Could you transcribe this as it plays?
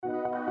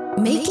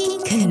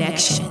Making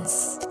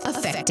connections,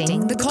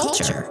 affecting the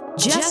culture,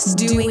 just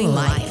doing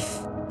life.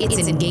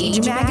 It's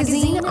Engage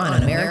Magazine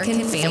on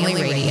American Family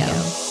Radio.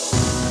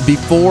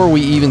 Before we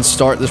even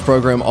start this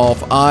program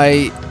off,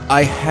 I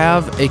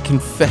have a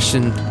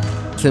confession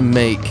to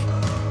make,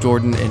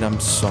 Jordan, and I'm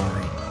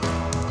sorry.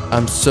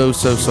 I'm so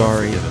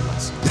sorry.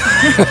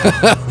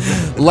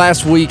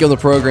 Last week on the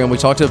program, we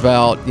talked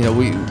about,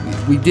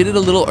 we did it a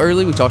little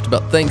early. We talked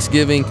about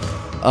Thanksgiving,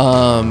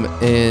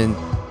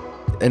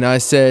 and I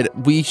said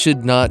we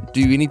should not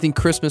do anything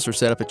Christmas or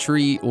set up a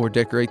tree or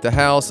decorate the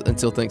house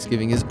until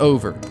Thanksgiving is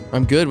over.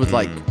 I'm good with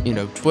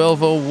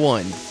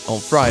 12:01 on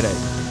Friday.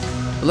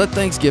 But let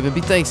Thanksgiving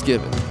be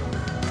Thanksgiving.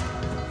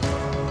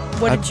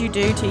 What did you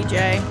do,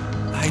 TJ?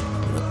 I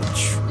put up a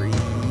tree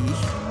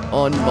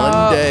on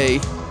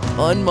Monday.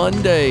 On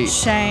Monday.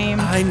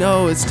 Shame. I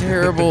know, it's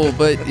terrible,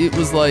 but it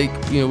was like,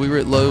 we were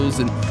at Lowe's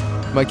and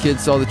my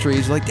kids saw the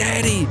trees like,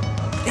 Daddy,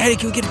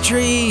 can we get a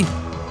tree?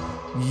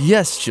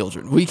 Yes,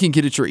 children, we can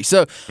get a tree.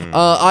 So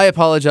I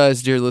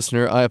apologize, dear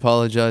listener. I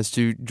apologize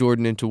to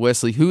Jordan and to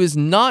Wesley, who is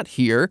not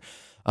here.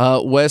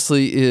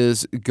 Wesley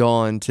is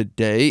gone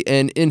today,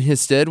 and in his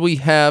stead, we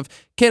have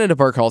Canada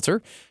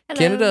Burkhalter. Hello.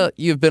 Canada,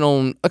 you've been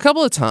on a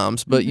couple of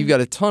times, but you've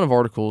got a ton of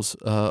articles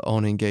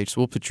on Engage.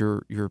 So we'll put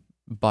your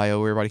bio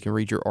where everybody can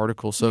read your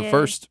article. So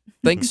first,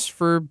 thanks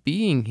for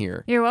being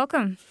here. You're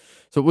welcome.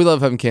 So we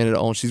love having Canada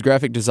on. She's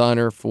graphic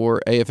designer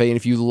for AFA, and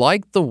if you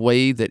like the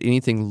way that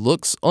anything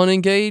looks on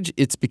Engage,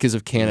 it's because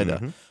of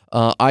Canada.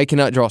 I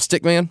cannot draw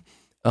Stickman,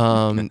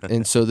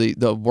 and so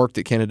the work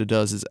that Canada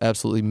does is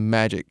absolutely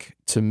magic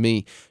to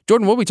me.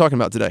 Jordan, what are we talking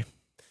about today?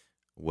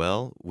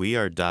 Well, we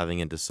are diving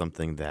into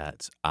something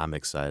that I'm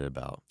excited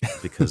about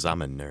because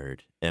I'm a nerd,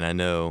 and I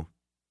know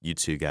you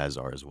two guys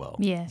are as well.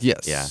 Yes.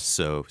 Yeah,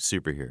 so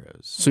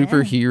superheroes.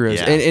 Superheroes.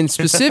 Yeah. And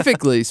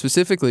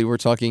specifically, we're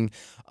talking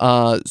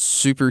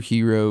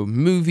superhero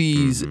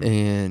movies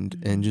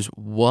and just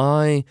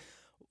why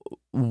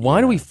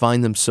do we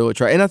find them so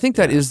attractive? And I think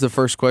that is the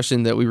first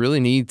question that we really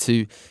need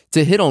to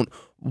hit on.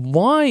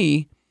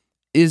 Why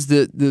is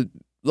the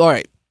all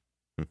right,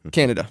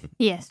 Canada.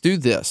 Yes. Do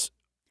this.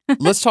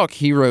 Let's talk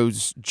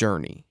hero's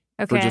journey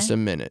for Okay. just a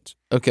minute.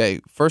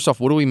 Okay, first off,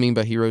 what do we mean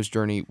by hero's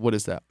journey? What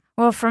is that?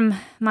 Well, from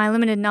my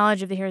limited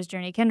knowledge of the hero's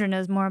journey, Kendra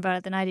knows more about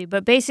it than I do.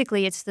 But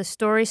basically, it's the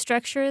story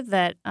structure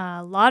that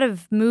a lot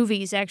of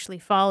movies actually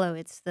follow.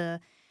 It's the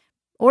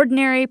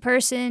ordinary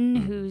person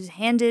who's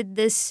handed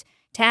this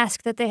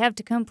task that they have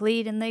to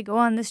complete, and they go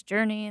on this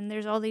journey, and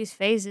there's all these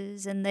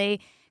phases, and they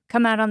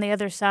come out on the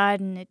other side,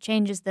 and it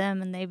changes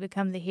them, and they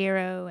become the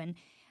hero. And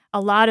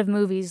a lot of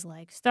movies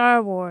like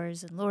Star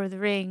Wars and Lord of the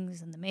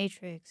Rings and The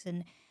Matrix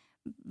and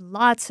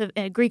lots of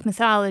Greek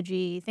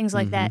mythology, things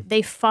like that,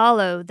 they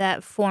follow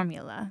that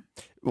formula.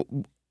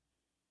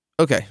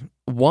 Okay,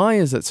 why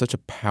is that such a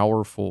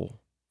powerful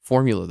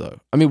formula, though?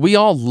 I mean, we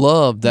all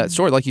love that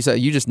story. Like you said,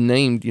 you just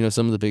named,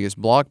 some of the biggest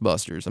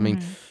blockbusters. I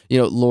mean,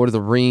 Lord of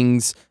the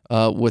Rings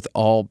with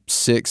all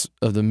 6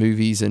 of the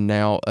movies and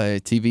now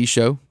a TV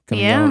show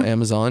coming out on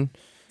Amazon.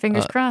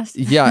 Fingers crossed.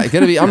 Yeah,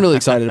 I'm really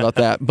excited about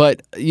that.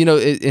 But,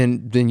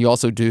 and then you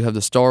also do have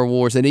the Star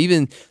Wars and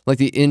even like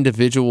the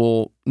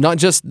individual, not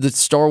just the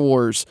Star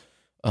Wars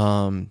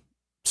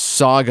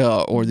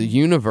saga or the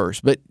universe,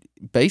 but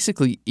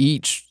basically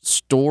each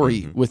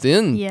story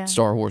within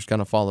Star Wars kind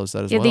of follows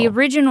that as well. The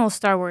original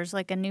Star Wars,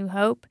 like A New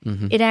Hope,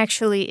 it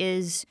actually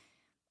is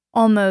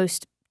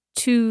almost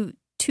to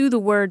the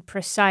word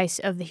precise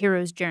of the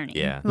hero's journey.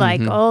 Yeah.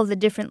 Like all the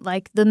different,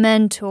 like the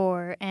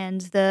mentor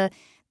and the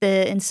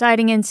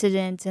inciting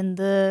incident and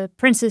the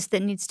princess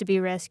that needs to be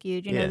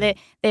rescued.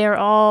 They are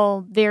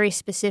all very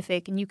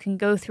specific, and you can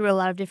go through a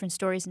lot of different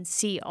stories and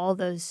see all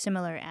those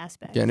similar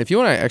aspects. Yeah, and if you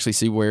want to actually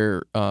see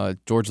where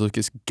George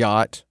Lucas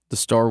got the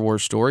Star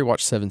Wars story,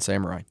 watch Seven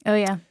Samurai. Oh,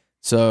 yeah.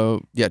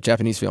 So, yeah,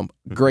 Japanese film.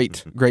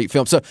 Great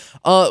film. So,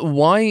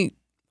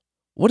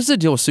 what is the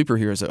deal with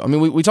superheroes, though? I mean,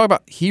 we talk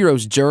about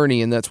hero's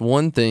journey, and that's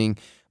one thing,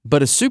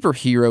 but a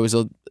superhero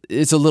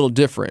is a little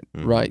different,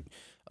 right?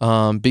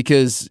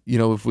 Because,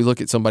 if we look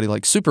at somebody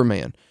like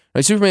Superman,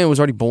 right? Superman was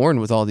already born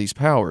with all these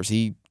powers.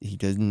 He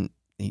doesn't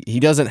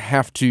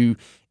have to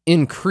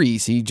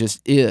increase. He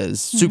just is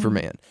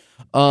Superman.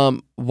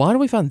 Why do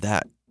we find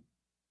that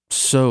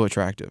so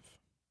attractive?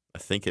 I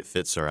think it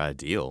fits our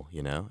ideal,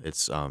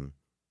 It's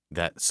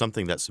that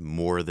something that's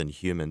more than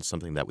human,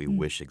 something that we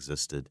wish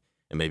existed.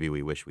 And maybe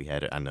we wish we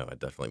had it. I know I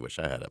definitely wish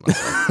I had it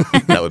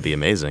myself. That would be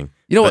amazing.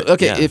 You know what?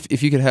 Okay,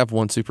 if you could have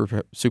one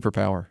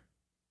superpower.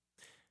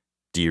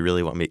 Do you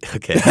really want me?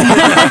 Okay.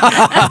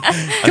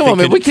 Come on,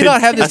 man. We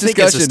cannot have this discussion. I think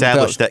it's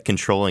established that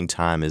controlling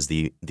time is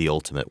the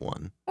ultimate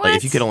one. What? Like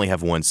if you could only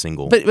have one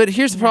single. But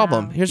here's the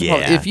problem. Here's the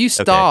problem. If you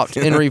stopped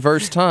and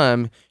reversed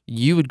time,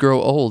 you would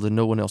grow old and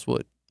no one else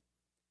would.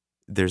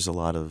 There's a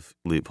lot of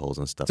loopholes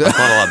and stuff. I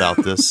thought a lot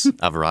about this.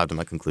 I've arrived at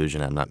my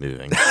conclusion. I'm not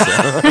moving. So.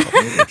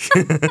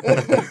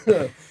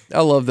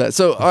 I love that.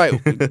 So, all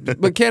right.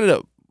 But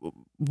Canada,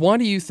 why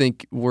do you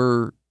think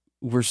we're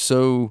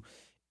so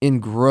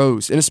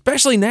engrossed, and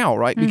especially now,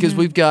 right? Because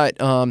we've got,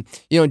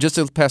 in just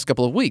the past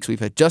couple of weeks, we've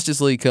had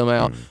Justice League come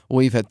out,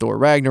 we've had Thor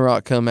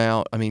Ragnarok come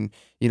out. I mean,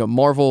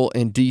 Marvel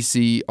and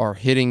DC are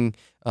hitting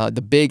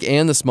the big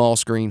and the small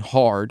screen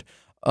hard.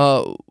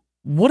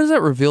 What does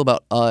that reveal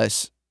about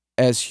us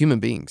as human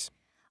beings?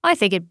 I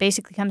think it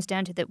basically comes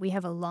down to that we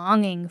have a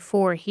longing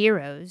for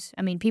heroes.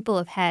 I mean, people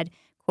have had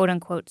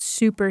quote-unquote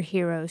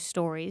superhero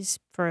stories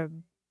for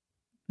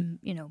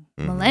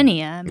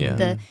millennia. I mean,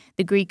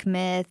 the Greek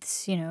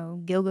myths,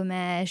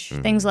 Gilgamesh,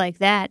 things like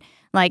that,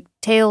 like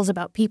tales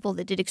about people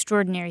that did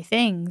extraordinary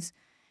things.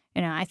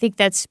 I think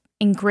that's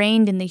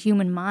ingrained in the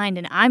human mind,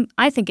 and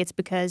I think it's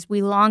because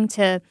we long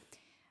to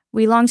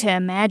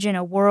imagine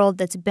a world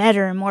that's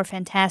better and more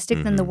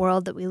fantastic than the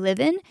world that we live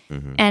in.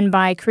 And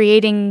by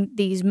creating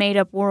these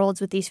made-up worlds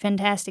with these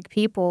fantastic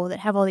people that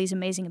have all these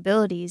amazing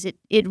abilities,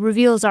 it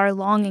reveals our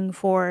longing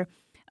for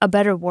a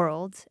better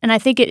world. And I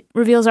think it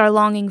reveals our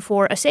longing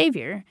for a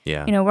savior.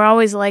 Yeah. We're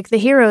always like the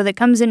hero that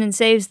comes in and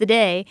saves the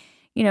day.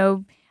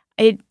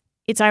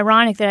 It's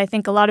ironic that I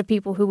think a lot of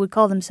people who would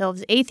call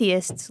themselves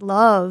atheists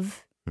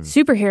love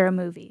superhero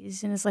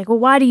movies. And it's like, well,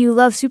 why do you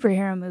love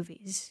superhero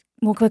movies?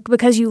 Well,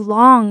 because you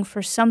long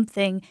for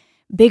something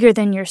bigger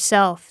than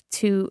yourself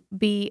to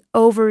be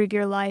over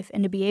your life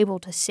and to be able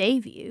to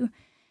save you.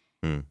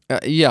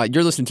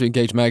 You're listening to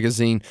Engage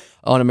Magazine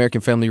on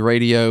American Family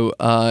Radio.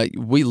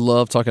 We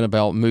love talking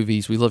about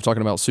movies. We love talking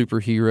about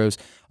superheroes.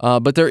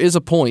 But there is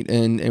a point,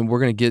 and we're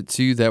going to get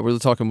to that. We're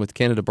talking with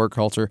Canada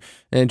Burkhalter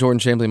and Jordan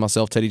Chambly and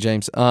myself, Teddy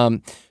James.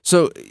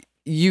 So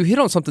you hit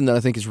on something that I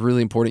think is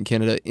really important,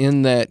 Canada,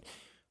 in that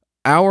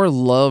our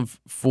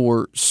love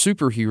for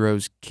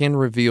superheroes can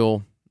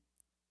reveal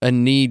a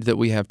need that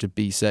we have to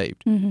be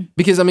saved.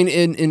 Because, I mean,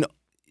 in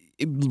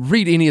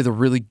read any of the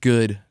really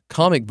good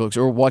comic books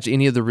or watch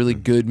any of the really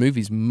good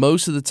movies,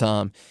 most of the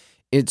time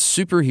it's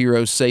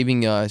superheroes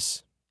saving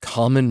us,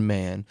 common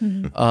man,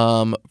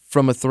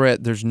 from a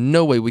threat there's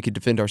no way we could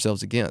defend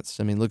ourselves against.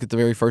 I mean, look at the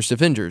very first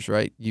Avengers,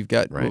 right? You've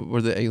got, what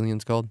are the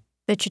aliens called?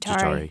 The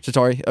Chitauri.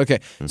 Chitauri. Okay.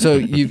 So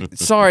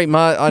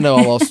I know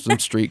I lost some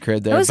street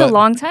cred there. It was a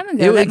long time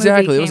ago.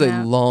 Exactly. It was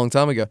a long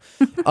time ago.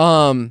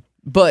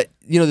 But,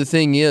 the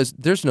thing is,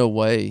 there's no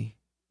way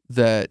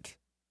that,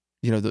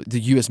 the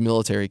U.S.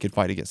 military could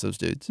fight against those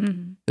dudes,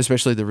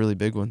 especially the really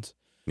big ones.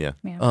 Yeah.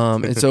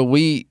 And so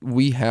we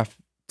have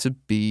to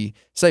be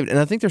saved. And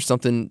I think there's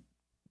something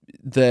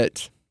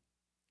that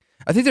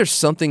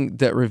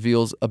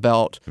reveals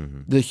about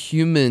the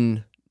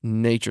human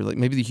nature, like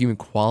maybe the human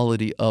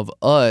quality of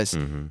us,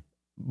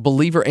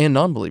 believer and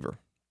non-believer.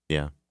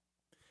 Yeah.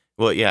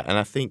 Well, yeah, and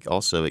I think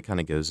also it kind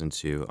of goes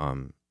into,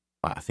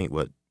 I think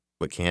what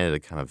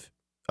Canada kind of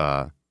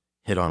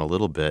hit on a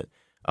little bit,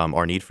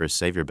 our need for a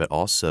savior, but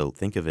also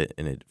think of it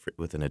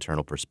with an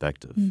eternal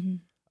perspective.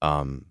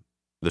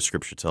 The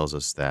scripture tells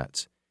us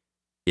that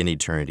in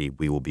eternity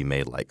we will be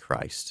made like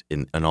Christ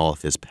in all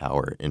of his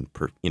power and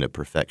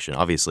perfection.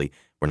 Obviously,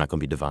 we're not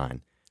going to be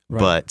divine. Right.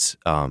 But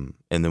and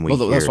then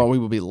that's why we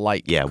will be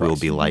like Christ. We will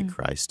be like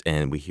Christ,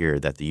 and we hear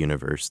that the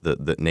universe,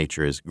 the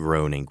nature is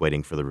groaning,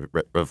 waiting for the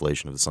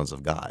revelation of the sons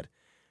of God.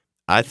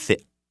 I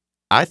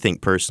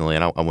think personally,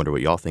 and I wonder what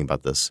y'all think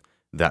about this,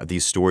 that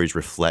these stories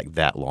reflect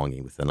that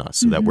longing within us,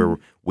 so that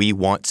we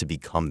want to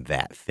become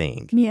that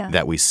thing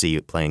that we see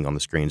playing on the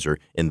screens or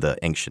in the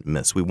ancient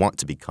myths. We want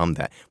to become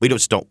that. We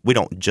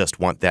don't just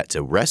want that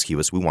to rescue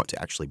us. We want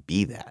to actually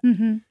be that.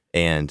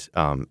 And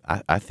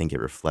I think it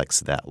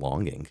reflects that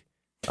longing.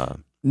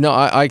 No,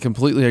 I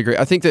completely agree.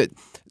 I think that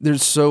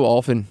there's so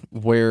often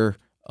where,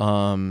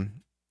 and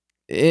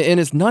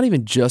it's not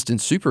even just in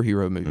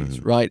superhero movies,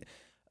 right?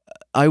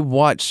 I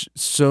watch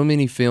so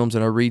many films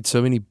and I read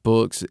so many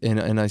books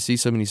and I see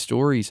so many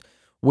stories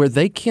where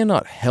they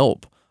cannot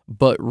help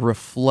but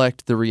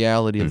reflect the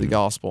reality of the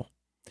gospel,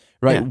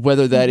 right? Yeah.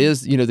 Whether that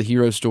is, the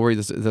hero story,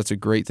 that's a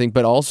great thing.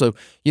 But also,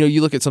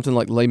 you look at something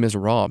like Les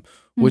Miserables,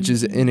 which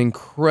is an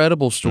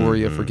incredible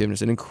story of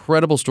forgiveness, an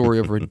incredible story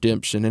of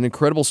redemption, an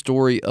incredible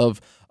story of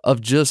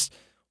just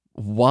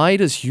why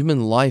does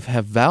human life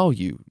have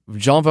value?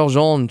 Jean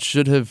Valjean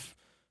should have,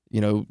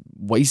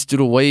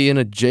 wasted away in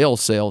a jail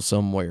cell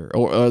somewhere,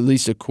 or at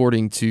least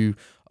according to,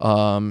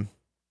 I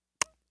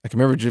can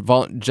remember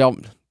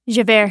Javert.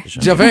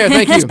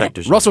 Thank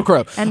you. Russell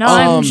Crowe. And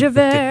I'm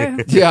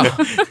Javert. Yeah.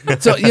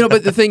 So,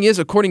 but the thing is,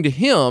 according to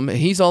him,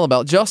 he's all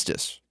about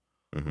justice,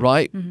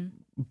 right?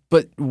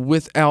 But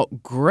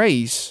without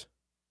grace,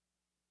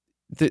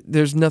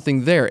 there's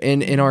nothing there.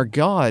 And in our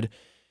God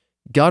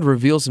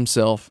reveals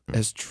himself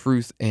as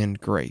truth and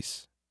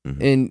grace.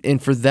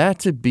 And for that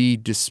to be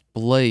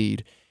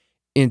displayed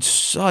in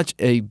such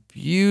a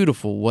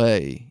beautiful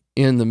way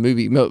in the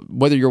movie,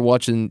 whether you're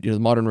watching the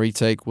modern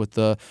retake with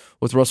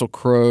Russell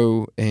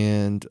Crowe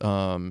and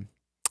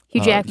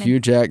Hugh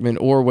Jackman,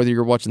 or whether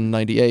you're watching the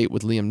 98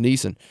 with Liam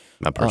Neeson.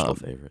 My personal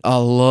favorite. I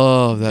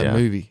love that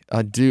movie.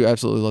 I do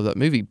absolutely love that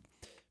movie.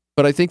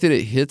 But I think that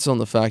it hits on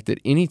the fact that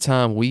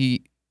anytime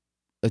we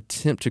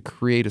attempt to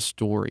create a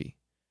story,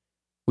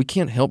 we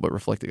can't help but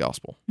reflect the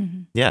gospel.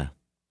 Yeah.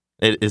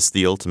 It's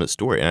the ultimate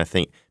story. And I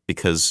think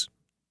because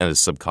at a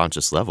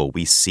subconscious level,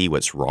 we see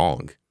what's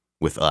wrong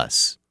with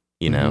us,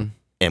 you know,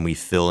 and we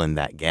fill in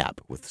that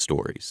gap with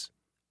stories.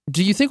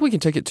 Do you think we can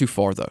take it too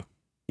far, though?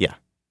 Yeah.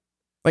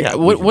 Like, Yeah,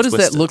 what does that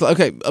twist it. look like?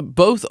 Okay,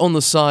 both on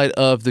the side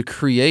of the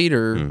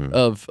creator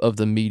of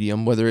the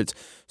medium, whether it's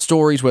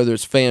stories, whether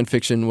it's fan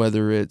fiction,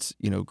 whether it's,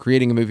 you know,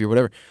 creating a movie or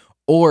whatever,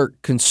 or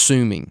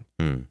consuming.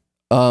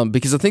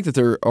 Because I think that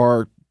there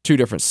are two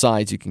different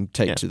sides you can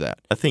take to that.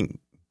 I think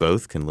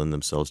both can lend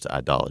themselves to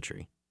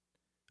idolatry.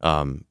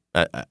 I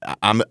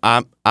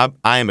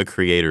am a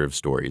creator of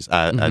stories.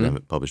 I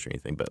haven't published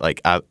anything, but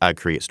like I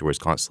create stories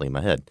constantly in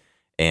my head,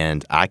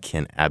 and I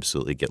can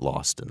absolutely get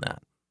lost in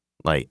that.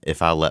 Like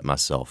if I let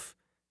myself,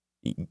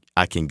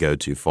 I can go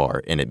too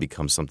far, and it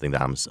becomes something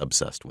that I'm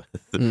obsessed with,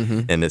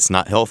 and it's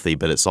not healthy,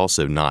 but it's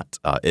also not.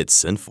 It's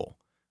sinful.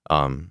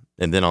 And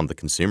then on the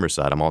consumer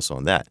side, I'm also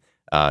on that.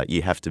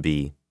 You have to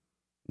be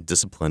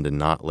disciplined and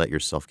not let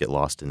yourself get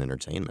lost in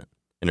entertainment.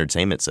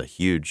 Entertainment's a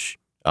huge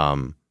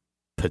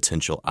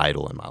potential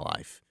idol in my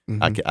life.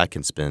 I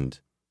can spend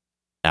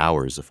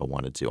hours if I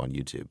wanted to on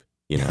YouTube,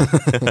 you know.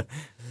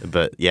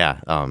 But yeah,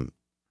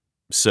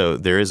 so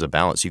there is a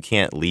balance. You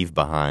can't leave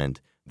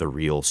behind the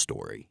real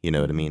story. You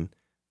know what I mean?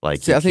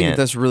 Like, see, I think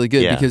that's really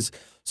good because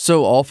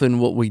so often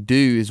what we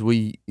do is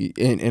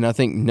and I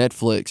think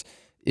Netflix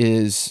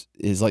is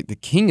like the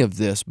king of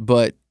this,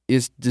 but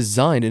it's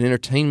designed, and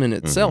entertainment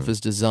itself is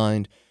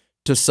designed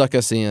to suck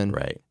us in,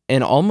 right,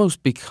 and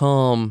almost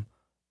become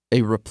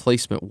a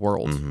replacement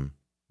world.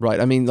 Right.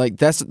 I mean, like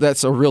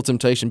that's a real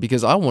temptation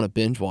because I want to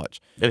binge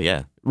watch. Oh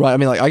yeah. Right. I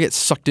mean, like I get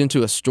sucked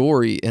into a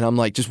story and I'm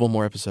like, just one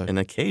more episode. And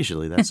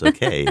occasionally that's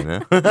okay, you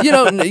know.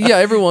 Yeah,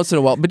 every once in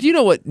a while. But you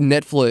know what?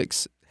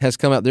 Netflix has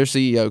come out. Their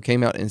CEO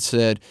came out and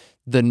said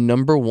the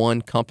number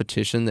one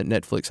competition that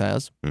Netflix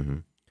has,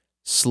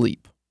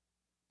 sleep.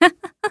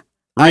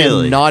 I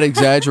am not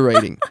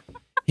exaggerating.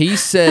 He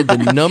said the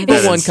number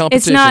one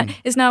competition.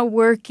 It's not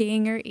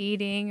working or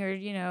eating or,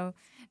 you know.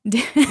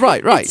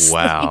 Right.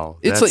 Wow.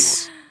 It's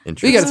that's like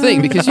interesting. you got to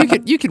think because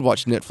you could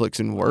watch Netflix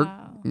and work.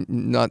 Wow.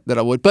 Not that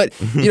I would, but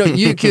you know,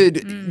 you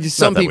could.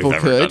 Some Not that people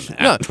we've ever could.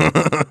 done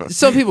that. No,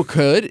 some people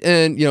could,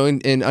 and you know,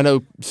 and I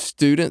know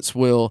students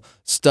will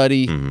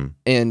study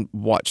and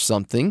watch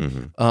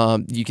something.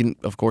 You can,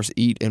 of course,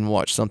 eat and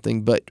watch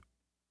something, but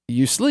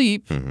you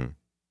sleep.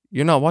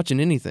 You're not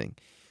watching anything,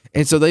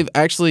 and so they've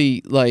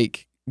actually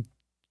like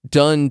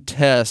done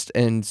tests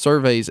and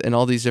surveys and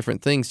all these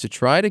different things to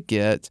try to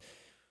get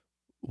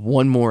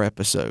one more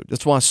episode.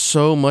 That's why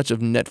so much of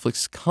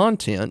Netflix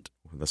content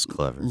That's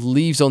clever.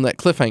 leaves on that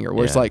cliffhanger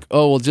where it's like,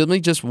 oh, well, let me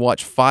just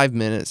watch 5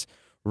 minutes,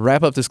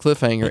 wrap up this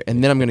cliffhanger,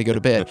 and then I'm going to go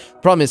to bed.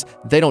 Problem is,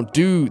 they don't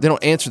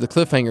answer the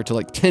cliffhanger till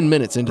like 10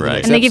 minutes into the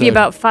next And they episode. give you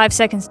about 5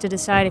 seconds to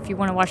decide if you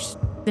want to watch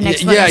the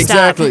next one. Yeah, or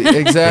stop.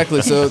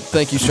 exactly. So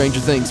thank you, Stranger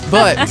Things.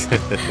 But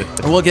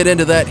we'll get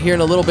into that here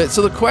in a little bit.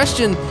 So the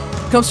question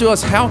comes to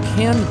us: how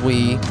can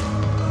we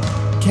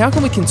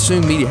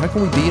consume media? How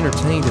can we be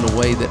entertained in a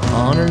way that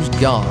honors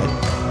God,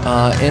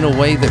 in a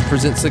way that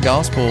presents the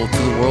gospel to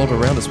the world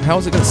around us? How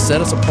is it going to set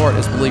us apart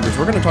as believers?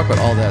 We're going to talk about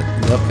all that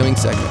in the upcoming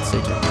segment.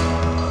 Stay tuned.